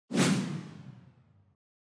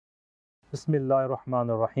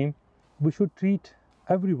Bismillahirrahmanirrahim. We should treat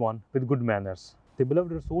everyone with good manners. The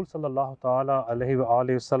beloved Rasul sallallahu ta'ala alayhi wa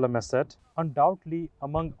sallam has said, undoubtedly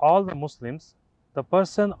among all the Muslims, the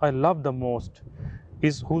person I love the most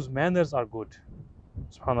is whose manners are good.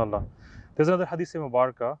 Subhanallah. There's another hadith in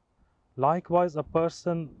Mubarakah. Likewise, a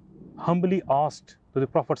person humbly asked to the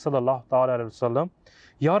Prophet sallallahu ta'ala alayhi wa sallam,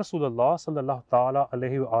 Ya Rasulullah sallallahu ta'ala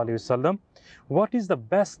alayhi wa sallam, what is the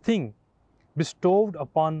best thing bestowed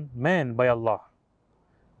upon man by Allah?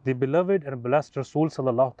 The beloved and blessed Rasul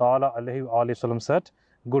sallallahu ta'ala alayhi wa sallam said,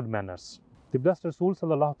 good manners. The blessed Rasul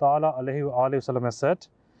sallallahu ta'ala alayhi wa sallam has said,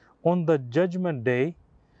 on the judgment day,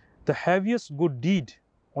 the heaviest good deed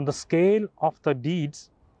on the scale of the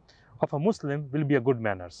deeds of a Muslim will be a good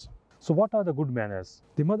manners. So what are the good manners?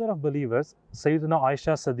 The mother of believers, Sayyidina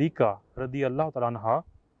Aisha Siddiqa radiyallahu ta'ala anha,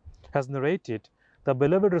 has narrated, the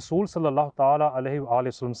beloved Rasul sallallahu ta'ala alayhi wa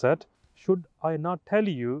sallam said, should I not tell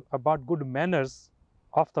you about good manners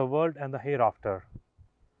of the world and the hereafter?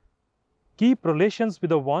 Keep relations with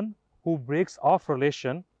the one who breaks off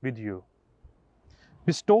relation with you.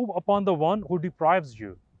 Bestow upon the one who deprives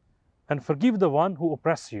you, and forgive the one who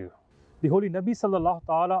oppresses you. The Holy Nabi sallallahu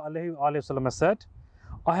ta'ala alayhi wa sallam has said,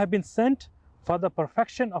 I have been sent for the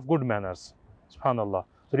perfection of good manners. Subhanallah.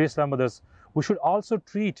 So dear Islam mothers, we should also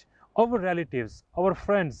treat our relatives, our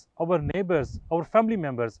friends, our neighbors, our family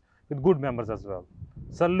members with good manners as well.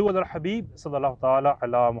 Sallu ala Habib sallallahu ta'ala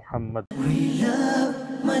ala Muhammad. We love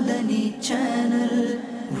Madani Channel.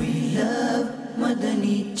 We love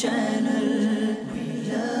Madani Channel.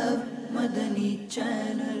 We love Madani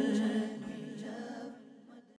Channel.